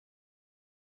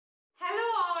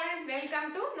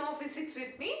welcome to No Physics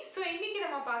with me. So இன்னைக்கு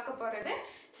நம்ம பார்க்க போறது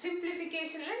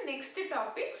simplificationல next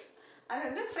topics. அது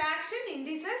வந்து fraction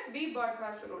indices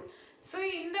VBODMAS rule. So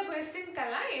இந்த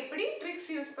questionக்கெல்லாம் எப்படி tricks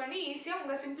யூஸ் பண்ணி ஈஸியா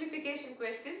உங்க simplification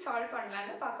question solve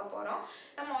பண்ணலாம்னு பார்க்க போறோம்.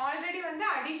 நம்ம ஆல்ரெடி வந்து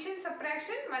addition,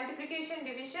 subtraction, multiplication,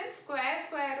 division,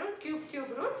 square root,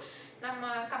 cube root நம்ம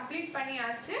கம்ப்ளீட்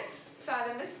பண்ணியாச்சு. ஸோ அதை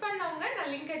மிஸ் பண்ணவங்க நான்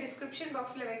லிங்கை டிஸ்கிரிப்ஷன்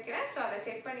பாக்ஸில் வைக்கிறேன். ஸோ அதை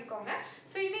செக் பண்ணிக்கோங்க.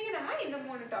 ஸோ இன்றைக்கி நம்ம இந்த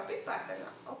 3 டாபிக்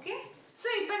பார்த்துடலாம். ஓகே, ஸோ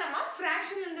இப்போ நம்ம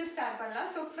ஃப்ராக்ஷன்லேருந்து ஸ்டார்ட் பண்ணலாம்.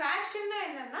 ஸோ ஃப்ராக்ஷன்னா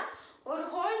என்னென்னா ஒரு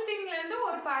ஹோல் திங்லேருந்து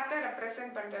ஒரு பார்ட்டை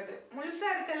ரெப்ரசன்ட் பண்ணுறது,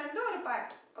 முழுசாக இருக்கிறதுலேருந்து ஒரு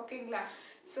பார்ட். ஓகேங்களா?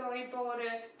 ஸோ இப்போ ஒரு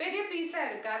பெரிய பீஸாக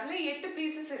இருக்குது, அதில் 8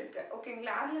 பீசஸ் இருக்குது.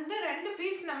 ஓகேங்களா? அதுலேருந்து 2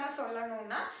 பீஸ் நம்ம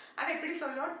சொல்லணும்னா அதை எப்படி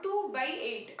சொல்லுவோம்?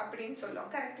 2/8 அப்படின்னு சொல்லுவோம்.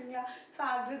 கரெக்டுங்களா? ஸோ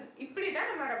அது இப்படி தான்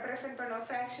நம்ம ரெப்ரசன்ட் பண்ணுவோம்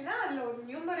ஃப்ராக்ஷனாக. அதில் ஒரு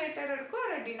நியூமரேட்டர் இருக்கும்,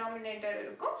 ஒரு டினாமினேட்டர்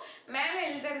இருக்கும். மேலே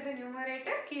எழுதுறது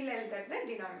நியூமரேட்டர், கீழே எழுதுறது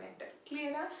டினாமினேட்டர்.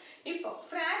 கிளியரா? இப்போ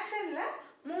ஃப்ராக்ஷனில்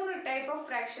 3 டைப் ஆஃப்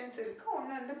ஃப்ராக்ஷன்ஸ் இருக்குது.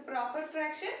 ஒன்று வந்து proper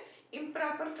fraction,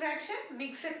 improper fraction,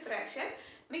 mixed fraction.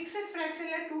 Mixed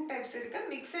ஃப்ராக்ஷன்ல 2 types இருக்கு.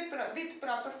 Mixed with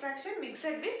proper fraction,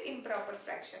 mixed with improper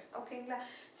fraction. ஓகேங்களா?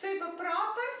 ஸோ இப்போ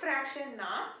ப்ராப்பர்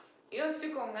ஃப்ராக்ஷன்னா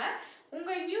யோசிச்சுக்கோங்க, உங்க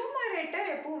நியூமரேட்டர்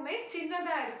எப்பவுமே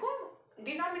சின்னதா இருக்கும்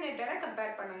டினாமினேட்டரை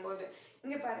கம்பேர் பண்ணும்போது.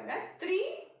 இங்க பாருங்க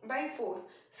 3/4.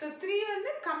 ஸோ 3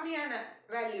 வந்து கம்மியான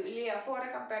வேல்யூ இல்லையா 4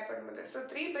 கம்பேர் பண்ணும்போது. So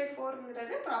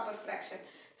 3/4ங்கிறது proper fraction.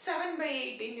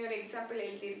 7/8 இன்னொரு எக்ஸாம்பிள்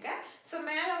எழுதியிருக்கேன். ஸோ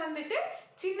மேலே வந்துட்டு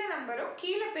சின்ன நம்பரும்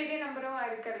கீழே பெரிய நம்பரும்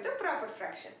இருக்கிறது proper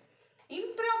fraction.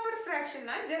 Improper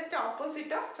ஃப்ராக்ஷன்னா just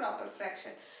opposite of proper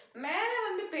fraction. மேலே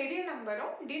வந்து பெரிய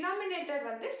நம்பரும் டினாமினேட்டர்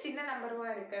வந்து சின்ன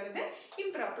நம்பரும் இருக்கிறது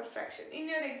இம்ப்ராப்பர் ஃப்ராக்ஷன்.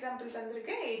 இன்னொரு எக்ஸாம்பிள்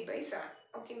தந்திருக்கேன் 8/7.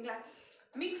 ஓகேங்களா?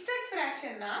 மிக்சட்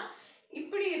ஃப்ராக்ஷன்னா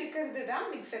இப்படி இருக்கிறது தான்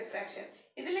மிக்சட் ஃப்ராக்ஷன்.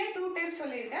 இதுல 2 டைப்ஸ்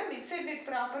சொல்லியிருக்கேன், mixed with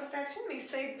proper fraction,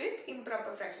 mixed with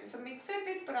improper fraction. So mixed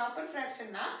with proper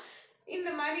ஃப்ராக்ஷன்னா இந்த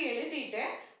மாதிரி எழுதிட்டு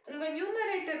உங்க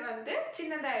நியூமரேட்டர் வந்து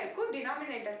சின்னதா இருக்கும்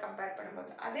டினாமினேட்டர் கம்பேர்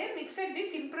பண்ணும்போது. அதே மிக்சட்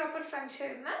வித் இம்ப்ராப்பர்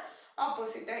ஃப்ராக்ஷன்னா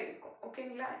ஆப்போசிட்டா இருக்கும்.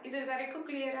 ஓகேங்களா? இது வரைக்கும்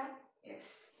கிளியரா?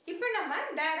 எஸ். இப்போ நம்ம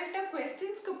டைரக்டா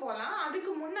क्वेश्चंसக்கு போலாம்.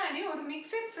 அதுக்கு முன்னாடி ஒரு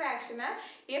மிக்சட் ஃப்ராக்ஷனை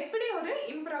எப்படி ஒரு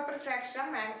இம்ப்ராப்பர்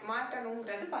ஃப்ராக்ஷனா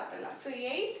மாத்தணும்ங்கிறது பார்த்தலாம். ஸோ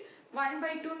 8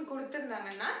 1/2ன்னு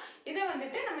கொடுத்துருந்தாங்கன்னா இதை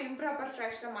வந்துட்டு நம்ம இம்ப்ராப்பர்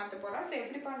ஃப்ராக்ஷனை மாற்ற போகிறோம். ஸோ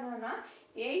எப்படி பண்ணுவோம்னா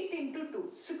 8 × 2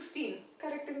 16.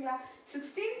 கரெக்டுங்களா?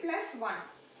 16 + 1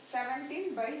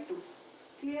 17/2.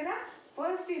 கிளியரா?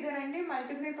 ஃபர்ஸ்ட் இதை ரெண்டையும்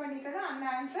மல்டிப்ளை பண்ணிக்கலாம். அந்த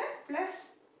ஆன்சர் ப்ளஸ்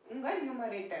உங்கள்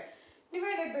நியூமரேட்டர்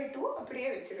டிவைடட் பை 2 அப்படியே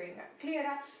வச்சுருவீங்க.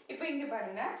 கிளியரா? இப்போ இங்கே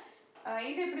பாருங்க,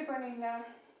 இது எப்படி பண்ணுவீங்க?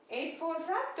 8 4s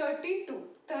are 32.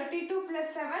 32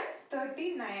 + 7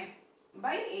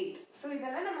 39/8. ஸோ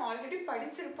இதெல்லாம் நம்ம ஆல்ரெடி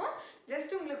படிச்சிருப்போம்.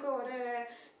 ஜஸ்ட் உங்களுக்கு ஒரு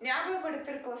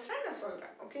ஞாபகப்படுத்துறதுக்கோசரம் நான்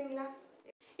சொல்கிறேன். ஓகேங்களா?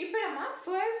 இப்போ நம்ம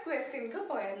ஃபர்ஸ்ட் கொஸ்டினுக்கு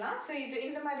போயிடலாம். ஸோ இது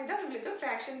இந்த மாதிரி தான் உங்களுக்கு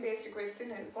ஃப்ராக்ஷன் பேஸ்டு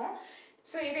கொஸ்டின் இருக்கும்.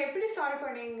 ஸோ இதை எப்படி சால்வ்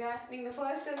பண்ணுவீங்க? நீங்கள்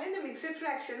ஃபர்ஸ்ட் வந்து இந்த மிக்சட்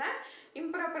ஃப்ராக்ஷனை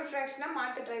இம்ப்ராப்பர் ஃப்ராக்ஷனாக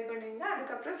மாற்ற ட்ரை பண்ணுவீங்க,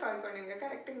 அதுக்கப்புறம் சால்வ் பண்ணுவீங்க.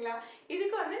 கரெக்டுங்களா?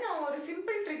 இதுக்கு வந்து நான் ஒரு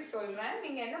சிம்பிள் ட்ரிக் சொல்கிறேன்.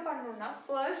 நீங்கள் என்ன பண்ணணும்னா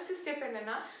ஃபர்ஸ்ட் ஸ்டெப்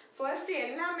என்னென்னா, ஃபர்ஸ்ட்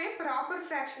எல்லாமே ப்ராப்பர்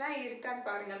ஃப்ராக்ஷனாக இருக்கான்னு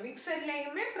பாருங்கள்.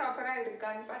 மிக்சர்லேயுமே ப்ராப்பராக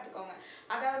இருக்கான்னு பார்த்துக்கோங்க.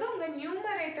 அதாவது உங்கள்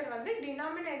நியூமரேட்டர் வந்து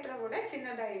டினாமினேட்டரை விட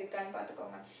சின்னதாக இருக்கான்னு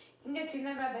பார்த்துக்கோங்க. இங்கே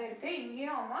சின்னதாக தான் இருக்குது,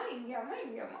 இங்கேயும் ஆமா, இங்கேயும் ஆமா,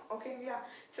 இங்கேயும் ஆமா. ஓகேங்களா?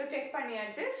 ஸோ செக்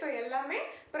பண்ணியாச்சு. ஸோ எல்லாமே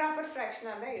ப்ராப்பர்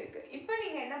ஃப்ராக்ஷனாக தான் இருக்குது. இப்போ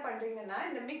நீங்கள் என்ன பண்ணுறீங்கன்னா,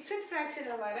 இந்த மிக்சட்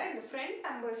ஃப்ராக்ஷனில் வர இந்த ஃப்ரண்ட்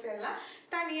நம்பர்ஸ் எல்லாம்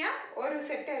தனியாக ஒரு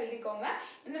செட்டை எழுதிக்கோங்க.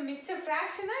 இந்த மிச்ச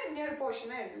ஃப்ராக்ஷனை இன்னொரு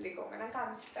போர்ஷனாக எழுதிக்கோங்க. நான்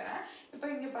காமிச்சு தரேன். இப்போ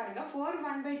இங்கே பாருங்கள், 4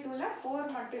 1/2ல் 4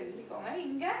 மட்டும் எழுதிக்கோங்க.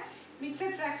 இங்கே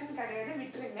மிக்சட் ஃப்ராக்ஷன் கிடையாது,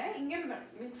 விட்டுருங்க. இங்கே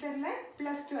மிக்சரில்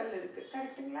 +12 இருக்குது.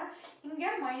 கரெக்டுங்களா? இங்கே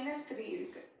 -3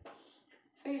 இருக்குது.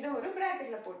 ஸோ இதை ஒரு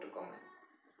ப்ராக்கெட்டில் போட்டுக்கோங்க.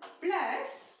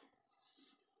 ப்ளஸ்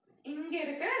இங்கே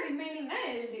இருக்கிற ரிமைனிங்காக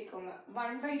எழுதிக்கோங்க.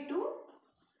 1/2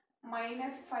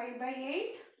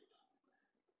 -5/8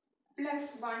 +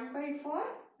 1/4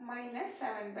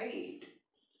 -7/8.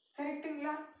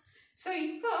 கரெக்டுங்களா? ஸோ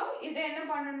இப்போ இதை என்ன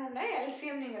பண்ணணும்னா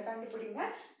எல்சிஎம் நீங்கள் கண்டுபிடிங்க.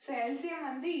 ஸோ எல்சிஎம்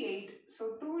வந்து 8. ஸோ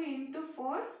 2 ×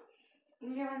 4,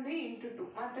 இங்கே வந்து × 2,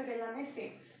 மற்றது எல்லாமே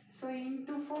சேம். ஸோ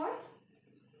 × 4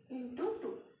 ×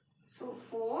 2. ஸோ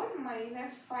 4 -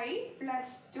 5 +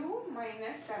 2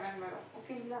 - 7 வரும்.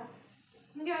 ஓகேங்களா?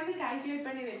 இங்கே வந்து கால்குலேட்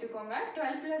பண்ணி வச்சுக்கோங்க.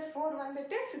 12 + 4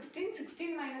 வந்துட்டு 16,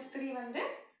 16 - 3 வந்து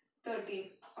 13.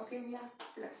 ஓகேங்களா?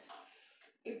 ப்ளஸ்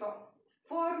இப்போ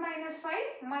 4 - 5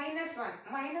 -1 -1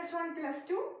 +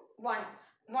 2 1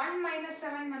 1 -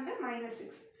 7 வந்து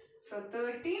 -6. ஸோ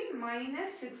 13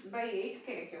 - 6/8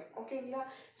 கிடைக்கும். ஓகேங்களா?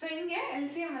 ஸோ இங்கே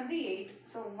எல்சிஎம் வந்து 8.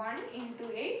 ஸோ 1 ×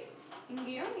 8,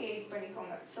 இங்கேயும் 8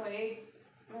 பண்ணிக்கோங்க. So 8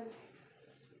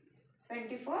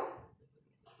 24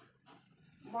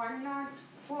 104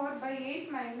 4 by 8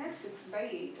 minus 6 by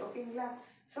 8. ஓகேங்களா?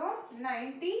 ஸோ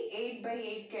 98 by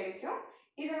 8 கிடைக்கும்.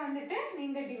 இதை வந்துட்டு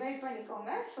நீங்கள் டிவைட்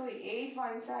பண்ணிக்கோங்க. So 8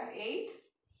 1s are 8,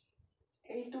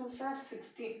 8 2s are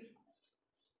 16.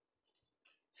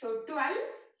 So 12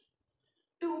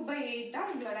 2 by 8 தான்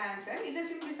உங்களோட ஆன்சர். இதை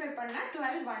சிம்பிளிஃபை பண்ணால்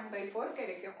 12 1 by 4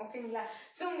 கிடைக்கும். ஓகேங்களா?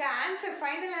 ஸோ உங்கள் ஆன்சர்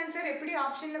ஃபைனல் ஆன்சர் எப்படி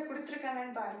ஆப்ஷனில்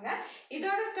கொடுத்துருக்காங்கன்னு பாருங்கள்.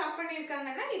 இதோட ஸ்டாப்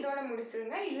பண்ணியிருக்காங்கன்னா இதோட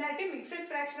முடிச்சிருங்க. இல்லாட்டி மிக்சட்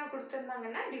ஃப்ராக்ஷனாக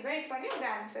கொடுத்துருந்தாங்கன்னா டிவைட் பண்ணி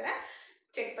உங்கள் ஆன்சரை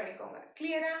செக் பண்ணிக்கோங்க.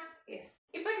 கிளியரா? எஸ்.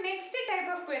 இப்போ நெக்ஸ்ட் டைப்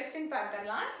ஆஃப் கொஸ்டின்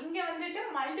பார்த்தலாம். இங்கே வந்துட்டு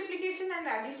மல்டிப்ளிகேஷன் அண்ட்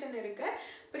அடிஷன் இருக்கு.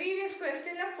 ப்ரீவியஸ்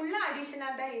கொஸ்டினில் ஃபுல்லாக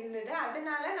அடிஷனாக தான் இருந்தது.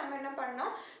 அதனால நம்ம என்ன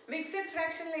பண்ணோம், மிக்சட்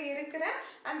ஃப்ராக்ஷனில் இருக்கிற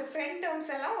அந்த ஃப்ரண்ட்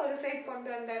டேர்ம்ஸ் எல்லாம் ஒரு சைட் கொண்டு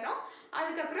வந்துடுறோம்.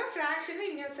 அதுக்கப்புறம் ஃப்ராக்ஷனும்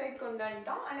இன்னொரு சைட் கொண்டு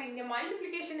வந்துட்டோம். ஆனால் இங்கே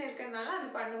மல்டிப்ளிகேஷன் இருக்கிறதுனால அது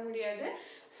பண்ண முடியாது.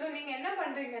 ஸோ நீங்கள் என்ன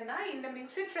பண்ணுறீங்கன்னா இந்த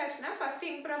மிக்சட் ஃப்ராக்ஷனை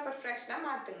ஃபஸ்ட்டு இம்ப்ராப்பர் ஃப்ராக்ஷனாக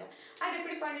மாற்றுங்க. அது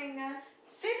எப்படி பண்ணுவீங்க?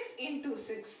 6 into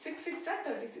 6. 6 6 are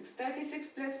 36. 36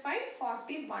 plus 5,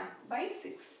 41 by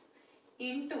 6.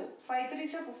 Into 5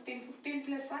 3s are 15. 15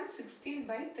 plus 1, 16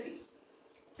 by 3.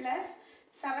 Plus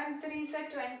 7 3s are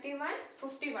 21,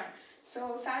 51. So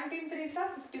 17 3s are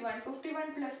 51.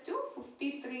 51 plus 2,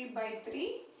 53 by 3.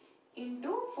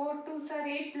 Into 4 2s are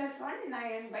 8 plus 1,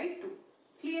 9 by 2.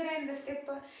 கிளியரா இந்த ஸ்டெப்?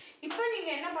 இப்போ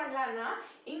நீங்கள் என்ன பண்ணலான்னா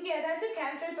இங்கே ஏதாச்சும்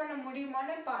கேன்சல் பண்ண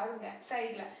முடியுமான்னு பாருங்க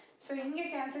சைடில். ஸோ இங்கே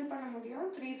கேன்சல் பண்ண முடியும்.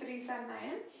 3 3s are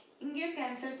 9. இங்கேயும்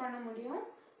கேன்சல் பண்ண முடியும்.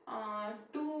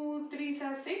 2 3s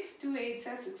are 6, 2 8s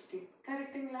are 16.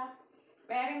 கரெக்டுங்களா?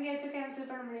 வேற எங்கேயாச்சும் கேன்சல்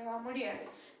பண்ண முடியுமா? முடியாது.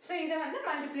 ஸோ இதை வந்து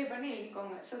மல்டிப்ளை பண்ணி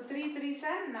எழுதிக்கோங்க. So 3 3s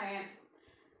are 9,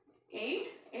 8,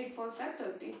 8 4s are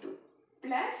 32.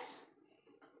 Plus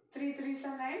 3 3s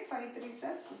are 9, 5 3s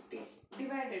are 15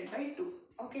 divided by 2.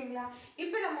 ஓகேங்களா?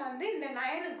 இப்போ நம்ம வந்து இந்த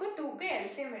 9க்கும் 2க்கும்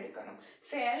எல்சிஎம் எடுக்கணும்.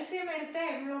 ஸோ எல்சிஎம்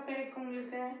எடுத்தால் எவ்வளோ கிடைக்கும்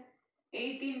உங்களுக்கு?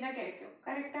 18 தான் கிடைக்கும்.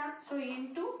 கரெக்டா? So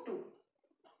into 2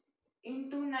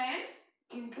 into 9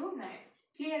 into 9.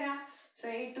 கிளியரா? So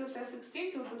 8 2s are 16,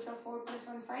 2 2s are 4 plus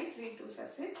 1 5, 3 2s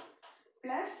are 6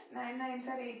 plus 9 9s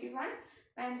are 81,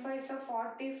 9 5s are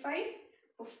 45,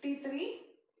 53,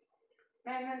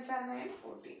 9 1s are 9,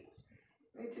 40,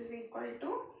 which is equal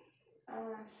to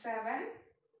 7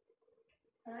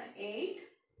 8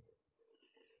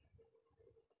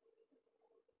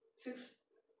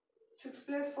 6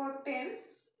 plus 4 10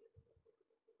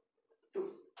 2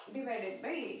 divided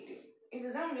by 18.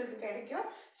 இதுதான் உங்களுக்கு கிடைக்கும்.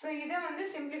 ஸோ இதை வந்து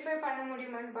சிம்பிளிஃபை பண்ண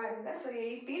முடியுமான்னு பாருங்க. So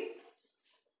 18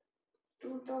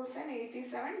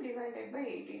 2087 divided by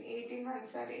 18. 18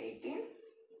 1s are 18.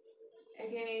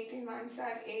 Again 18 1s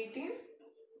are 18.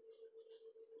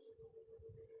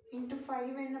 Into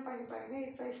 5 என்ன பண்ணி பாருங்க.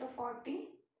 8 5s are 40.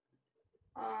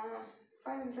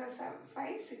 5 1s are 7,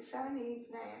 5 6 7 8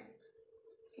 9.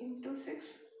 Into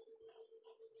 6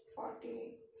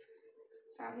 48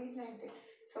 7 8 9 10.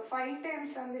 So 5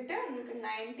 times வந்துட்டு உங்களுக்கு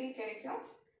 90 கிடைக்கும்.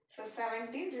 So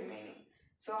 17 remaining.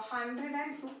 So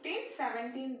 115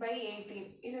 17 by 18.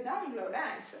 இதுதான் உங்களோட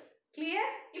ஆன்சர். கிளியர்?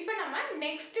 இப்போ நம்ம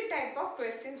நெக்ஸ்ட் டைப் ஆஃப்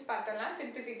கொஸ்டின்ஸ் பார்த்தலாம்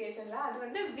சிம்பிளிஃபிகேஷன்ல. அது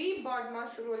வந்து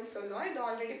VBODMAS ரூல் சொல்லுவோம். இது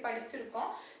ஆல்ரெடி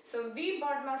படிச்சிருக்கோம். ஸோ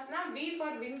VBODMASனா V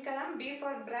ஃபார் விண்கலம், B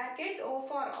for bracket, O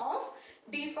for of,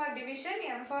 D for division,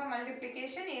 M for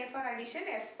multiplication, A for addition,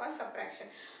 S for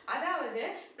subtraction. அதாவது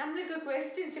நம்மளுக்கு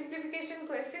கொஸ்டின் சிம்பிளிஃபிகேஷன்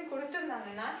கொஸ்டின்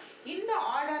கொடுத்துருந்தாங்கன்னா இந்த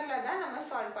ஆர்டரில் தான் நம்ம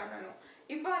சால்வ் பண்ணணும்.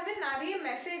 இப்போ வந்து நிறைய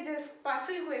மெசேஜஸ்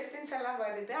பசில் கொஸ்டின்ஸ் எல்லாம்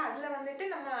வருது. அதில் வந்துட்டு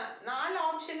நம்ம 4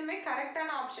 ஆப்ஷனுமே கரெக்டான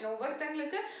ஆப்ஷன்,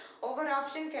 ஒவ்வொருத்தங்களுக்கு ஒவ்வொரு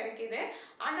ஆப்ஷன் கிடைக்கிது.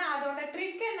 ஆனால் அதோட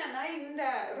ட்ரிக் என்னன்னா இந்த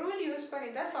ரூல் யூஸ்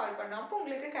பண்ணி தான் சால்வ் பண்ணோம். அப்போ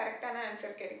உங்களுக்கு கரெக்டான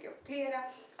ஆன்சர் கிடைக்கும். கிளியரா?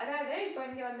 அதாவது இப்போ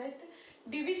இங்கே வந்துட்டு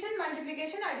டிவிஷன்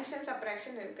மல்டிப்ளிகேஷன் அடிஷன்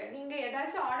சப்ராக்ஷன் இருக்கு. நீங்கள்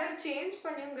ஏதாச்சும் ஆர்டர் சேஞ்ச்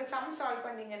பண்ணி உங்கள் சம் சால்வ்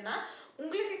பண்ணீங்கன்னா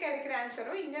உங்களுக்கு கிடைக்கிற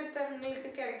ஆன்சரும்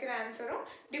இன்னொருத்தவங்களுக்கு கிடைக்கிற ஆன்சரும்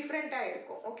டிஃப்ரெண்ட்டாக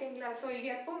இருக்கும். ஓகேங்களா? ஸோ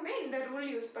எப்பவுமே இந்த ரூல்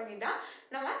யூஸ் பண்ணி தான்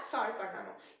நம்ம சால்வ்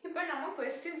பண்ணணும். இப்போ நம்ம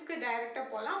கொஸ்டின்ஸ்க்கு டைரெக்டாக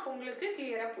போகலாம். அப்போ உங்களுக்கு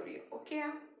கிளியராக புரியும். ஓகேயா?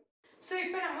 ஸோ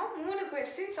இப்போ நம்ம 3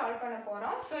 கொஸ்டின் சால்வ் பண்ண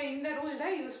போகிறோம். ஸோ இந்த ரூல்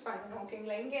தான் யூஸ் பண்ணணும்.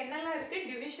 ஓகேங்களா? இங்கே என்னெல்லாம் இருக்குது?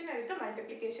 டிவிஷன் இருக்குது,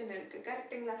 மல்டிப்ளிகேஷன் இருக்குது.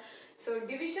 கரெக்டுங்களா? ஸோ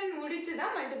டிவிஷன் முடிச்சு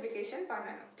தான் மல்டிப்ளிகேஷன்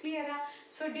பண்ணணும். கிளியரா?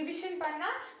 ஸோ டிவிஷன்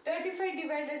பண்ணால் 35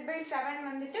 டிவைடட் பை 7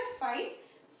 வந்துட்டு 5.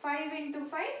 5 into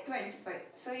 5 25.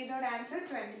 ஸோ இதோட ஆன்சர்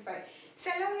 25.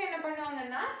 சிலவங்க என்ன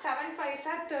பண்ணுவாங்கன்னா 7 5s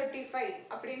are 35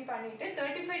 அப்படின்னு பண்ணிட்டு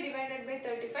 35 டிவைடட் பை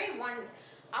 35 1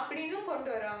 அப்படின்னு கொண்டு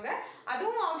வருவாங்க.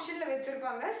 அதுவும் ஆப்ஷனில்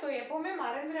வச்சுருப்பாங்க. ஸோ எப்போவுமே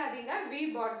மறந்துடாதீங்க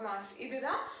VBODMAS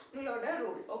இதுதான் உங்களோட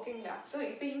ரூல். ஓகேங்களா? ஸோ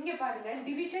இப்போ இங்கே பாருங்கள்,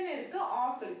 டிவிஷன் இருக்குது,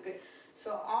 ஆஃப் இருக்குது. ஸோ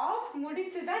ஆஃப்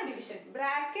முடிச்சு தான் டிவிஷன்,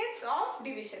 பிராக்கெட்ஸ் ஆஃப்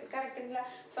டிவிஷன். கரெக்டுங்களா?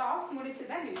 ஸோ ஆஃப் முடிச்சு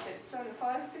தான் டிவிஷன். ஸோ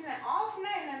ஃபர்ஸ்ட்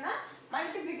ஆஃப்னா என்னென்னா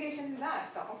மல்டிப்ளிகேஷன் தான்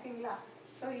அர்த்தம். ஓகேங்களா?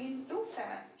 ஸோ இன்டூ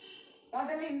 7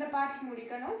 முதல்ல இந்த பார்ட்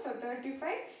முடிக்கணும். So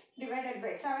 35 divided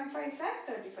by 7 5s are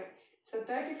 35. So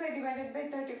 35 divided by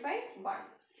 35 1.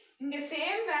 இங்க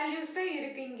சேம் வேல்யூஸ் தான்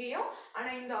இருக்கு இங்கேயும். ஆனா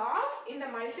இந்த ஆஃப் இந்த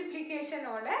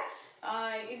மல்டிப்ளிகேஷனோட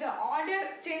இது ஆர்டர்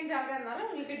சேஞ்ச் ஆகிறதுனால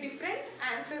உங்களுக்கு டிஃப்ரெண்ட்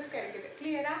ஆன்சர்ஸ் கிடைக்குது.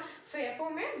 கிளியரா? ஸோ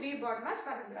எப்பவுமே VBODMAS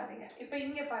மறந்துடாதீங்க. இப்போ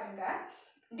இங்க பாருங்க,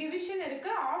 டிவிஷன்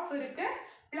இருக்கு, ஆஃப் இருக்கு,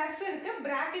 பிளஸ் இருக்கு,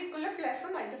 பிராக்கெட்குள்ள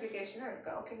பிளஸும் மல்டிப்ளிகேஷனும்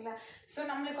இருக்கு. ஓகேங்களா? ஸோ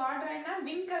நம்மளுக்கு ஆர்டர் என்ன,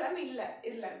 விண்கலம் இல்லை,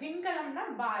 இல்லை விண்கலம்னா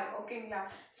பார். ஓகேங்களா?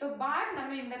 ஸோ பார்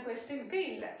நம்ம இந்த கொஸ்டினுக்கு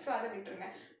இல்லை, ஸோ அதை விட்டுருங்க.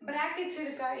 பிராக்கெட்ஸ்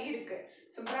இருக்கா? இருக்கு.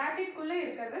 ஸோ பிராக்கெட்குள்ள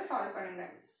இருக்கிறத சால்வ் பண்ணுங்க.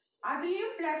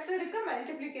 அதுலயும் பிளஸ் இருக்கு,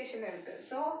 மல்டிப்ளிகேஷன் இருக்கு.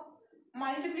 ஸோ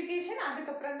மல்டிப்ளிகேஷன்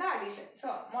அதுக்கப்புறம் தான் அடிஷன். ஸோ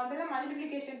முதல்ல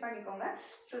மல்டிப்ளிகேஷன் பண்ணிக்கோங்க.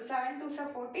 So 7 2s are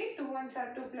 14, 2 1s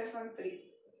are 2 plus 1 3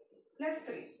 plus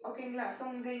 3. ஓகேங்களா? ஸோ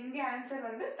இங்க ஆன்சர்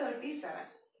வந்து 37.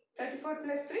 34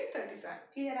 plus 3 37.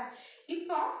 கிளியரா?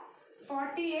 இப்போ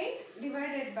 48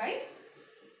 divided by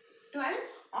 12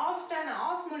 ஆஃப் தானே,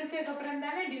 ஆஃப் முடிச்சதுக்கு அப்புறம்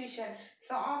தானே டிவிஷன்.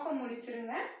 ஸோ ஆஃப்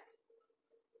முடிச்சிருங்க.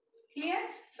 Clear?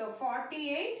 So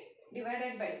 48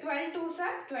 divided by 12 2s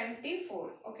are 24.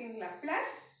 ஓகேங்களா?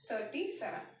 பிளஸ்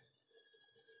 37.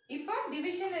 இப்போ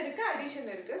டிவிஷன் இருக்கு, அடிஷன்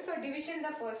இருக்கு. ஸோ டிவிஷன்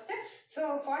தான் ஃபர்ஸ்ட். ஸோ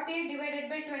 48 divided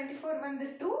by 24 வந்து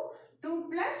 2 2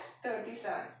 plus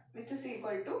 37 which is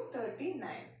equal to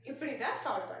 39. இப்படி தான்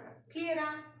சால்வ் பண்ணணும். கிளியரா?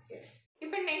 எஸ்.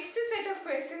 இப்போ நெக்ஸ்ட் செட் ஆஃப்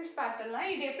கொஸ்டின்ஸ் பார்த்தலாம்.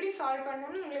 இது எப்படி சால்வ்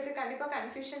பண்ணணும்னு உங்களுக்கு கண்டிப்பாக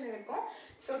கன்ஃபியூஷன் இருக்கும்.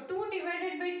 ஸோ 2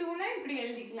 divided by 2னா இப்படி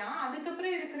எழுதிக்கலாம்.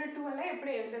 அதுக்கப்புறம் இருக்கிற 2 எல்லாம்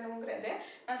எப்படி எழுதணுங்கிறது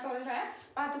நான் சொல்கிறேன்,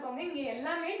 பார்த்துக்கோங்க. இங்கே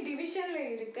எல்லாமே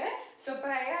டிவிஷனில் இருக்கு. ஸோ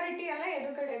ப்ரையாரிட்டி எல்லாம்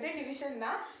எது கிடையாது, டிவிஷன்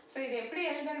தான். ஸோ இது எப்படி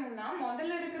எழுதணும்னா,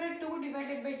 முதல்ல இருக்கிற 2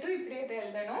 divided by 2 இப்படி எது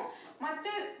எழுதணும், மற்ற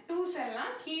 2s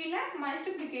எல்லாம் கீழே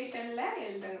மல்டிப்ளிகேஷனில்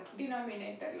எழுதணும்,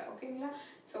 டினாமினேட்டரில். ஓகேங்களா?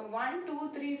 ஸோ 1 2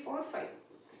 3 4 5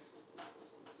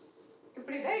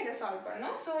 இப்படி தான் இதை சால்வ்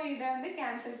பண்ணணும். ஸோ இதை வந்து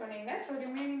கேன்சல் பண்ணிங்க. ஸோ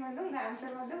ரிமைனிங் வந்து உங்கள்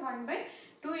ஆன்சர் வந்து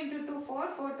 1/2 into 2 4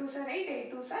 4 2s are 8 8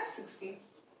 2s are 16.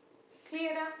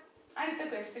 கிளியரா? அடுத்த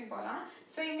கொஸ்டின் போகலாம்.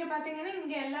 ஸோ இங்கே பார்த்தீங்கன்னா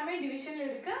இங்கே எல்லாமே டிவிஷனில்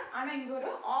இருக்கு, ஆனால் இங்கே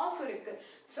ஒரு ஆஃப் இருக்கு.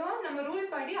 ஸோ நம்ம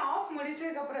ரூல் படி ஆஃப்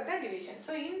முடிச்சதுக்கு அப்புறம் தான் டிவிஷன்.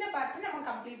 ஸோ இந்த பார்ட்டு நம்ம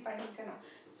கம்ப்ளீட் பண்ணிக்கணும்.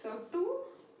 So 2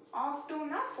 of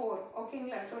 2னா 4.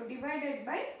 ஓகேங்களா? ஸோ டிவைடட்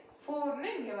பை 4னு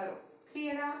இங்கே வரும்.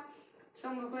 கிளியரா? ஸோ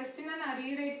உங்கள் கொஸ்டினை நான்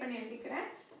ரீரைட் பண்ணி எழுதிக்கிறேன்.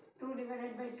 2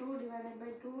 divided by 2 divided by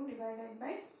 2 divided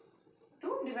by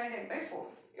 2 divided by 4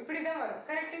 இப்படி தான் வரும்.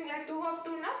 கரெக்ட்டுங்களா? 2 of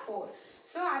 2னா 4.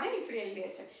 ஸோ அதை இப்படி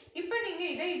எழுதியாச்சு. இப்போ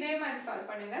நீங்கள் இதை இதே மாதிரி சால்வ்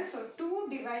பண்ணுங்க. So 2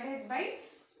 divided by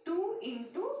 2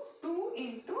 into 2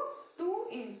 into 2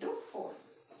 into 4.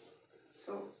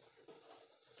 So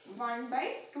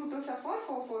 1/2 2s are 4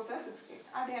 4 4s are 16.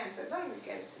 அதே ஆன்சர் தான் உங்களுக்கு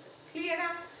கிடைச்சது. கிளியரா?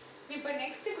 இப்போ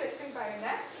நெக்ஸ்ட் கொஸ்டின் பாருங்க.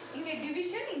 இங்க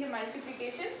டிவிஷன், இங்க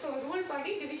மல்டிப்ளிகேஷன். ஸோ ரூல்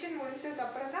படி டிவிஷன் முடிச்சதுக்கு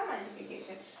அப்புறம் தான்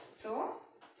multiplication. So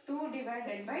 2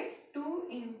 divided by 2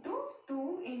 into 2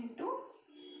 into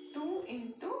 2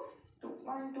 into 2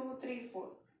 1 2 3 4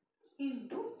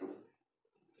 into 2.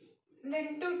 இந்த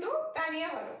into 2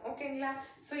 தனியாக வரும். ஓகேங்களா?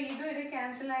 ஸோ இது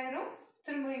கேன்சல் ஆயிரும்,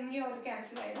 திரும்ப இங்கே ஒரு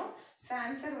கேன்சல் ஆயிரும். ஸோ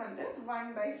ஆன்சர் வந்து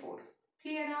 1/4.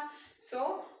 கிளியரா? ஸோ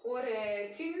ஒரு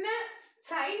சின்ன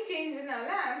சைன் சேஞ்ச்னால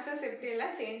ஆன்சர்ஸ்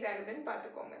எப்படியெல்லாம் சேஞ்ச் ஆகுதுன்னு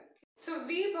பார்த்துக்கோங்க. ஸோ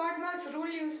VBODMAS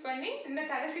ரூல் யூஸ் பண்ணி இந்த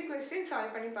கடைசி கொஸ்டின்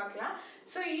சால்வ் பண்ணி பார்க்கலாம்.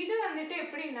 ஸோ இது வந்துட்டு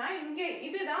எப்படின்னா, இங்கே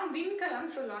இதுதான்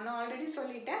விண்கலம் சொல்லுவோம். நான் ஆல்ரெடி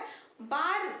சொல்லிட்டேன்,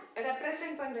 பார்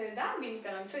ரெப்ரசன்ட் பண்ணுறது தான்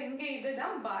விண்கலம். ஸோ இங்கே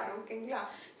இதுதான் பார். ஓகேங்களா?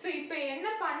 ஸோ இப்போ என்ன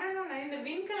பண்ணணும்னா, இந்த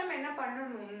விண்கலம் என்ன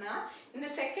பண்ணணும்னா, இந்த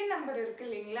செகண்ட் நம்பர் இருக்கு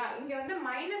இல்லைங்களா, இங்கே வந்து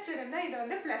மைனஸ் இருந்தால் இதை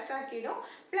வந்து ப்ளஸ் ஆக்கிடும்,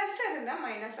 ப்ளஸ் இருந்தால்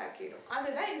மைனஸ் ஆக்கிடும்.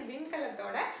 அதுதான் இந்த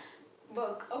விண்கலத்தோட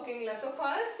ஒர்க். ஓகேங்களா? ஸோ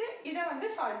ஃபர்ஸ்ட் இதை வந்து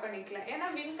சால்வ் பண்ணிக்கலாம், ஏன்னா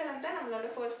விண்கலம் தான் நம்மளோட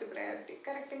ஃபர்ஸ்ட் ப்ரையாரிட்டி.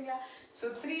 கரெக்டுங்களா? So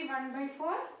 3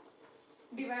 1/4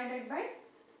 divided by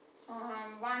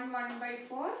 1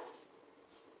 1/4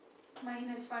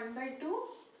 minus 1/2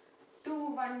 2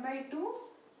 1/2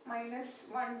 minus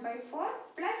 1/4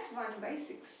 plus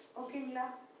 1/6. ஓகேங்களா?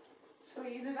 ஸோ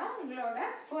இதுதான் உங்களோட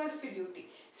ஃபர்ஸ்ட் டியூட்டி.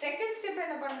 செகண்ட் ஸ்டெப்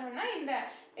என்ன பண்ணணும்னா, இந்த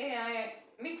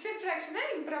மிக்சட் ஃப்ராக்ஷனை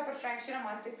இம்ப்ராப்பர் ஃப்ராக்ஷனை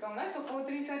மாற்றிக்கோங்க. So 4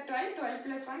 3s are 12 12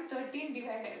 plus 1 13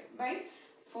 divided by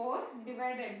 4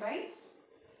 divided by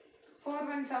 4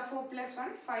 1s are 4 plus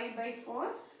 1 5/4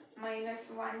 minus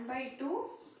 1/2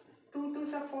 2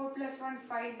 2s are 4 plus 1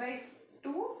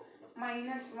 5/2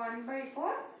 minus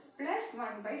 1/4 plus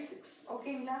 1/6.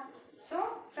 ஓகேங்களா? So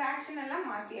fraction எல்லாம்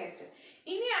மாற்றியாச்சு.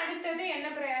 இனி அடுத்தது என்ன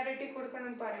ப்ரையாரிட்டி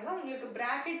கொடுக்கணும்னு பாருங்க. உங்களுக்கு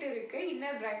பிராக்கெட் இருக்கு,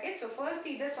 இன்னர் பிராக்கெட். ஸோ ஃபர்ஸ்ட்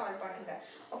இதை சால்வ் பண்ணுங்க.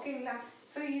 ஓகேங்களா?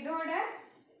 ஸோ இதோட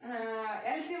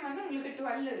எல்சிஎம் வந்து உங்களுக்கு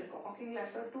 12 இருக்கும். ஓகேங்களா?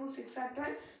 So 2 6 are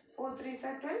 12 4 3s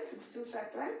are 12 6 2s are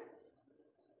 12.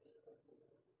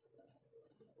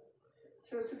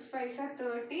 So 6 5s are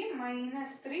 30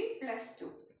 minus 3 plus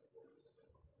 2.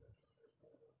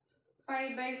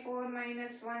 5/4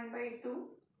 minus 1/2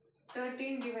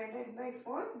 13 divided by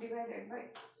 4 divided by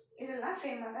இதெல்லாம்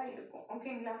சேமா தான் இருக்கும்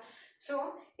ஓகேங்களா ஸோ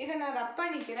இதை நான் ரப்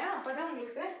பண்ணிக்கிறேன் அப்போ தான்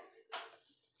உங்களுக்கு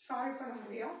சால்வ் பண்ண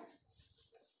முடியும்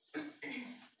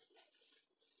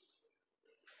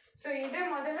ஸோ இதை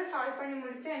முதல்ல சால்வ் பண்ணி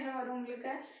முடிச்சா என்ன வரும்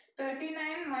உங்களுக்கு 39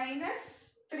 minus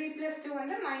 3 plus 2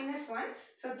 வந்து minus 1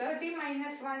 ஸோ 30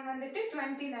 minus 1 வந்துட்டு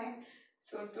 29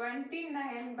 ஸோ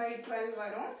 29 by 12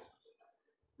 வரும்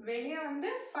வெளியே வந்து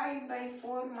 5 by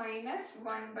 4 minus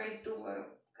 1 by 2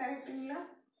 வரும் கரெக்டுங்களா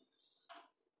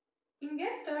இங்கே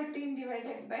 13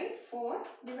 divided by 4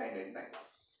 divided by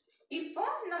இப்போ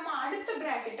நம்ம அடுத்த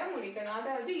பிராக்கெட்டை முடிக்கணும்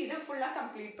அதாவது இதை ஃபுல்லாக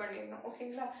கம்ப்ளீட் பண்ணிடணும்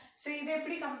ஓகேங்களா ஸோ இதை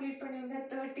எப்படி கம்ப்ளீட் பண்ணிங்க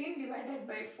 13 divided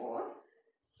by 4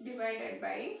 divided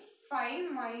by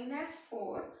 5 minus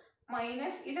 4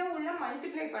 minus இதை உள்ள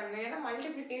மல்டிப்ளை பண்ணணும் ஏன்னா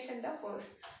மல்டிப்ளிகேஷன் தான்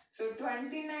ஃபர்ஸ்ட் ஸோ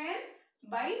 29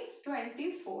 by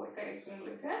 24 கிடைக்கும்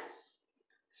உங்களுக்கு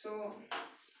ஸோ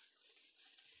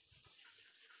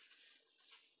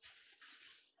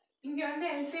இங்கே வந்து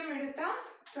எல்சிஎம் எடுத்தா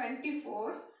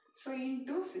 24 so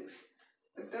into 6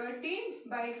 13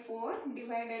 by 4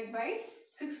 divided by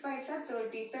 6 5s are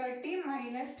 30 30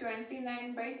 minus 29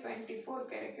 by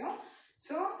 24 கிடைக்கும்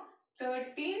so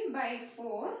 13 by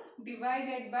 4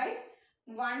 divided by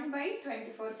 1 by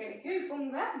 24 கிடைக்கும் இப்போ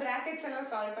உங்கள் ப்ராக்கெட்ஸ்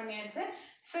எல்லாம் சால்வ் பண்ணியாச்சு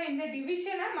ஸோ இந்த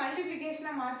டிவிஷனை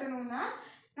மல்டிப்ளிகேஷனை மாற்றணும்னா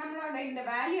நம்மளோட இந்த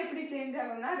வேல்யூ எப்படி சேஞ்ச்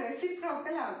ஆகும்னா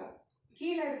ரெசிப்ரோக்கல் ஆகும்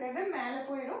கீழே இருக்கிறது மேலே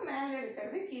போயிடும் மேலே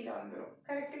இருக்கிறது கீழே வந்துடும்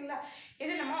கரெக்டுங்களா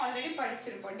இது நம்ம ஆல்ரெடி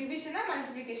படிச்சிருப்போம் டிவிஷனாக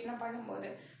மல்டிப்ளிகேஷனாக பண்ணும்போது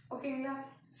ஓகேங்களா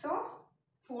so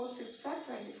 4 6 are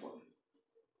 24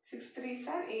 6 3s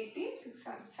are 18 6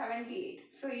 are 78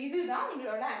 so இதுதான்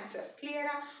உங்களோட ஆன்சர்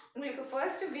கிளியரா உங்களுக்கு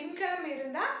ஃபர்ஸ்ட் வின்கம்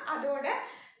இருந்தால் அதோட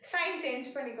சைன் சேஞ்ச்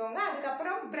பண்ணிக்கோங்க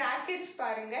அதுக்கப்புறம் பிராக்கெட்ஸ்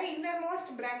பாருங்க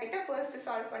இன்னர்மோஸ்ட் பிராக்கெட்டை ஃபர்ஸ்ட்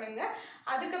சால்வ் பண்ணுங்க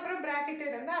அதுக்கப்புறம் பிராக்கெட்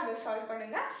இருந்தால் அதை சால்வ்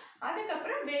பண்ணுங்க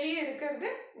அதுக்கப்புறம் வெளியே இருக்கிறது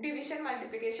டிவிஷன்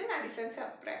மல்டிப்ளிகேஷன் அடிஷன்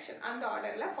சப்ட்ராக்ஷன் அந்த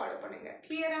ஆர்டரில் ஃபாலோ பண்ணுங்க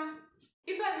கிளியரா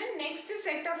இப்போ வந்து நெக்ஸ்ட்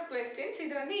செட் ஆஃப் கொஸ்டின்ஸ்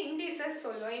இது வந்து இண்டிசஸ்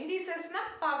சொல்லுவோம் இண்டிசஸ்னா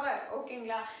பவர்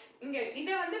ஓகேங்களா இங்கே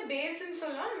இதை வந்து பேஸ்ன்னு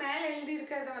சொல்லுவோம் மேலே எழுதி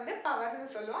இருக்கிறத வந்து பவர்னு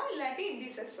சொல்லுவோம் இல்லாட்டி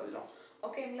இண்டிசஸ் சொல்லுவோம்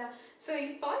ஓகேங்களா ஸோ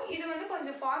இப்போ இது வந்து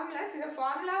கொஞ்சம் ஃபார்முலாஸ் இதை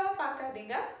ஃபார்முலாவாக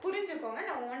பார்க்காதீங்க புரிஞ்சுக்கோங்க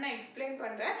நான் ஒன்றா எக்ஸ்பிளைன்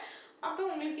பண்ணுறேன் அப்போ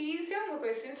உங்களுக்கு ஈஸியாக உங்கள்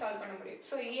கொஸ்டின் சால்வ் பண்ண முடியும்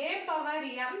so a power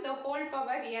am the whole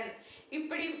power n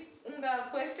இப்படி உங்கள்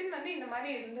கொஸ்டின் வந்து இந்த மாதிரி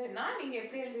இருந்ததுன்னா நீங்கள்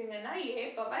எப்படி எழுதுவீங்கன்னா ஏ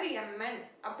பவர் எம்என்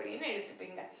அப்படின்னு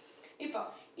எடுத்துப்பீங்க இப்போ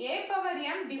a power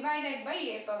M divided by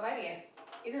a power n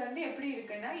இது வந்து எப்படி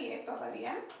இருக்குன்னா a power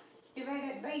M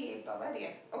divided by a power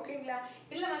n ஓகேங்களா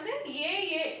இதில் வந்து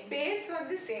ஏ பேஸ்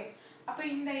வந்து சேம் அப்போ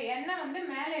இந்த எண்ணை வந்து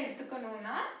மேலே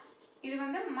எடுத்துக்கணும்னா இது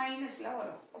வந்து மைனஸில்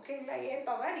வரும் ஓகேங்களா a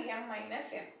power M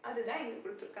minus M அதுதான் இங்கே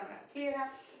கொடுத்துருக்காங்க கிளியரா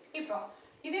இப்போ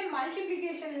இதே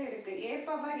மல்டிப்ளிகேஷனில் இருக்குது a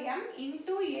power M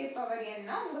into a power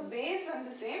என்னா உங்கள் பேஸ்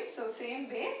வந்து same so same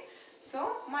base so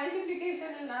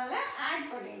மல்டிப்ளிகேஷன்னால add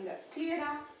பண்ணுங்க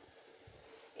கிளியரா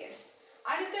எஸ்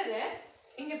அடுத்தது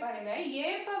இங்க பாருங்க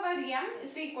a power m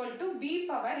is equal to b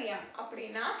power m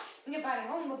அப்படினா இங்க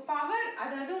பாருங்க உங்க பவர்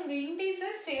அதாவது உங்க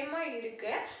இண்டிசஸ் சேமா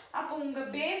இருக்கு அப்போ உங்க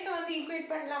பேஸ் வந்து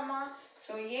ஈக்குவேட் பண்ணலாமா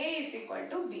so a is equal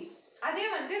to b அதே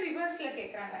வந்து ரிவர்ஸ்ல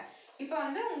கேக்குறாங்க இப்போ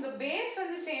வந்து உங்க பேஸ்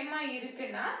வந்து சேமா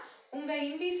இருக்குனா உங்க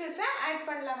இண்டிசஸை ஆட்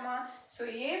பண்ணலாமா so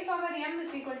a power m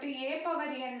is equal to a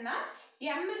power n னா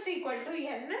m is equal to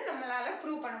n நம்மளால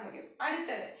ப்ரூவ் பண்ண முடியும்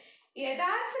அடுத்தது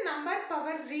ஏதாச்சும் நம்பர்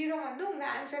பவர் 0 வந்து உங்க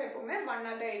ஆன்சர் எப்பவுமே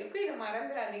 1 தான் இருக்கும் இது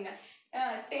மறந்துடாதீங்க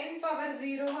 10 பவர்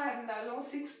 0வா இருந்தாலும்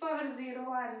 6 பவர்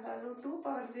 0வா இருந்தாலும் 2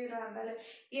 பவர் 0வா இருந்தாலும்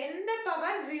எந்த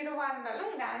பவர் 0வா இருந்தாலும்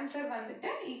உங்க ஆன்சர்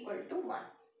வந்துட்டு ஈக்குவல் டு 1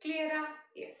 கிளியரா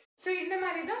எஸ் ஸோ இந்த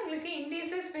மாதிரி தான் உங்களுக்கு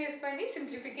இண்டிசஸ் பேஸ் பண்ணி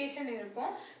சிம்பிளிஃபிகேஷன்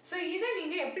இருக்கும் ஸோ இதை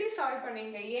நீங்கள் எப்படி சால்வ்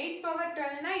பண்ணுவீங்க 8 பவர்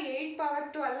 12னா 8 பவர்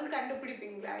 12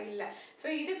 கண்டுபிடிப்பீங்களா இல்லை ஸோ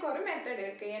இதுக்கு ஒரு மெத்தட்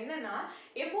இருக்குது என்னன்னா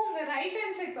எப்போ உங்கள் ரைட்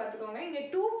ஹேண்ட் சைட் பார்த்துக்கோங்க இங்கே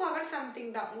 2 பவர்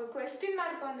சம்திங் தான் உங்கள் கொஸ்டின்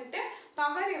மார்க் வந்துட்டு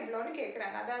பவர் எவ்வளோன்னு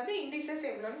கேட்குறாங்க அதாவது இண்டிசஸ்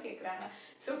எவ்வளோன்னு கேட்குறாங்க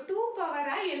ஸோ 2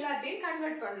 பவராக எல்லாத்தையும்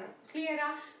கன்வெர்ட் பண்ணணும் கிளியரா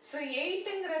ஸோ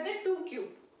 8ங்கிறது 2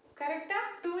 கியூப் கரெக்டாக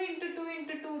 2 into 2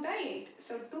 into 2 தான் 8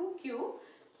 so 2 cube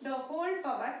the whole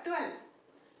power 12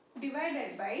 divided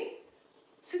by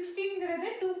 16 ங்கிறது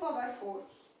 2 power 4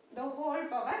 the whole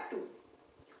power 2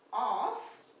 of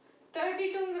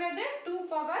 32 ங்கிறது 2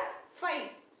 power 5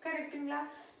 கரெக்ட்டுங்களா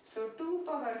so 2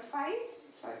 power 5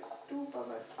 sorry 2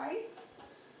 power 5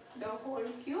 the whole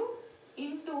cube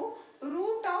into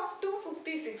root of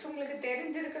 256 உங்களுக்கு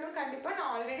தெரிஞ்சிருக்கணும் கண்டிப்பா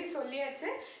நான் ஆல்ரெடி சொல்லியாச்சு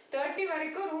 30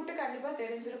 வரைக்கும் ரூட் கண்டிப்பா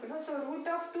தெரிஞ்சிருக்கணும் so root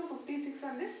of 256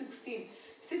 வந்து 16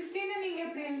 16 நீங்க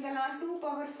எப்படி எழுதலாம் 2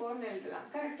 power 4 ன்னு எழுதலாம்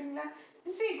கரெக்ட்டுங்களா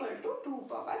is equal to 2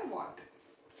 power what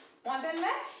முதல்ல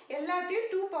எல்லாத்தையும்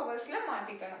 2 பவர்ஸ்ல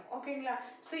மாத்திக்கணும் ஓகேங்களா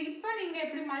சோ இப்போ நீங்க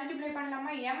எப்படி மல்டிப்ளை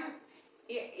பண்ணலாமா m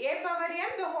a power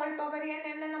m the whole power n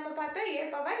என்ன நம்ம பார்த்தோம் a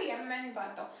power mn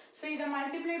பார்த்தோம். ஸோ இதை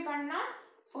மல்டிப்ளை பண்ணால்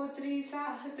 4 3s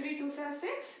are 3 2s are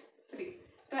 6 3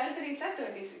 12 3s are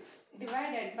 36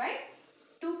 divided by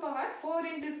 2 power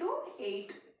 4 into 2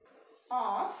 8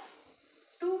 of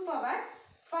 2 power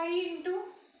 5 into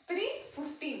 3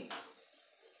 15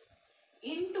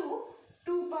 into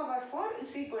 2 power 4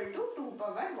 is equal to 2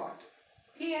 power what?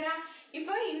 Clear?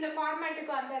 இப்போ இந்த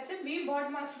ஃபார்மேட்டுக்கு வந்தாச்சு.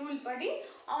 VBODMAS rule படி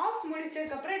ஆஃப்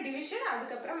முடிச்சதுக்கு அப்புறம் டிவிஷன்,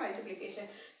 அதுக்கு அப்புறம் மல்டிப்ளிகேஷன்.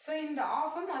 ஸோ இந்த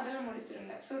ஆஃப் முதல்ல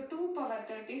முடிச்சிருங்க. So 2 power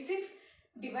 36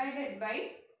 divided by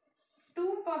 2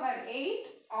 power 8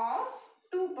 of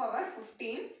 2 power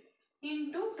 15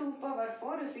 into 2 power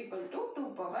 4 is equal to 2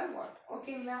 power what?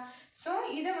 ஓகேங்களா? ஸோ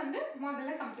இதை வந்து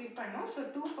முதல்ல கம்ப்ளீட் பண்ணோம். So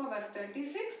 2 power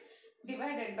 36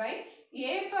 divided by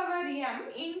a power m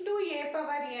into a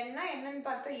power n na என்னன்னு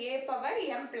பார்த்தோம் a power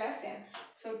m plus n.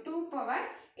 So 2 power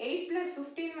 8 plus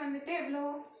 15 வந்துட்டு எவ்வளோ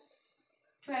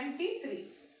 23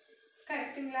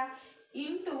 கரெக்டுங்களா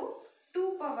into 2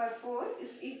 power 4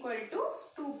 is equal to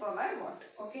 2 power what?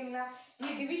 ஓகேங்களா?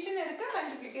 இங்கே division இருக்கு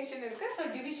multiplication இருக்கு. So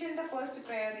division the first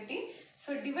priority.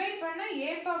 So divide பண்ணா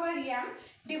a power m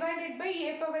divided by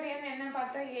a power n என்ன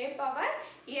பார்த்தோம் a power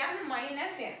m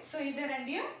minus n. So இது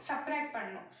ரெண்டையும் subtract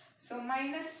பண்ணணும். So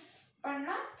minus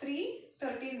பண்ணா 3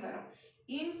 13 வரும்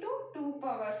into 2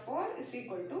 power 4 is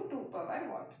equal to 2 power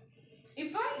what?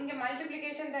 இப்போ இங்க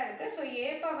multiplication தான் இருக்கு. So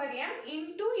a power m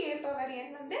into a power n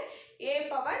வந்து a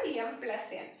power m plus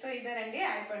n. So இதை ரெண்டையும்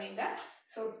add பண்ணிங்க.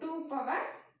 So 2 power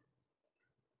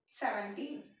 17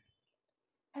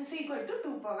 is equal to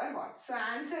 2 power what? So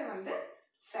answer வந்து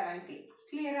 17.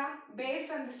 Clear? Base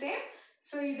வந்து same.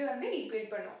 So இது வந்து equate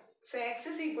பண்ணும். So x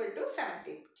is equal to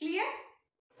 17. Clear?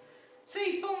 So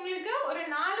இப்போ உங்களுக்கு ஒரு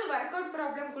 4 ஒர்க் அவுட்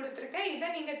ப்ராப்ளம் கொடுத்துருக்கேன். இதை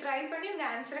நீங்கள் ட்ரை பண்ணி உங்கள்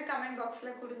ஆன்சரை கமெண்ட்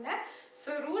பாக்ஸில் கொடுங்க.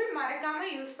 ஸோ ரூல்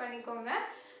மறக்காமல் யூஸ் பண்ணிக்கோங்க.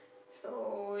 ஸோ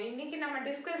இன்றைக்கி நம்ம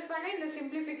டிஸ்கஸ் பண்ண இந்த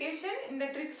சிம்பிளிஃபிகேஷன் இந்த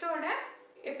ட்ரிக்ஸோட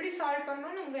எப்படி சால்வ்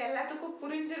பண்ணணும்னு உங்கள் எல்லாத்துக்கும்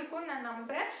புரிஞ்சிருக்கும்னு நான்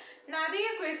நம்புகிறேன். நிறைய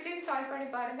கொஸ்டின் சால்வ் பண்ணி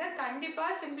பாருங்கள்.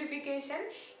 கண்டிப்பாக சிம்பிளிஃபிகேஷன்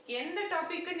எந்த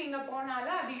டாப்பிக்கு நீங்கள்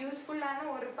போனாலும் அது யூஸ்ஃபுல்லான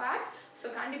ஒரு பார்ட். ஸோ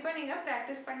கண்டிப்பாக நீங்கள்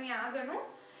ப்ராக்டிஸ் பண்ணி ஆகணும்.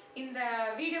 இந்த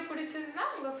வீடியோ பிடிச்சிருந்தா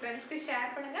உங்கள் ஃப்ரெண்ட்ஸ்க்கு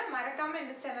ஷேர் பண்ணுங்கள். மறக்காமல்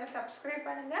இந்த சேனல் சப்ஸ்கிரைப்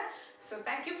பண்ணுங்கள். ஸோ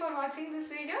தேங்க்யூ ஃபார் வாட்சிங்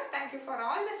this video. Thank you for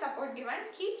all the support given.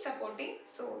 Keep supporting.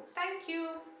 So thank you.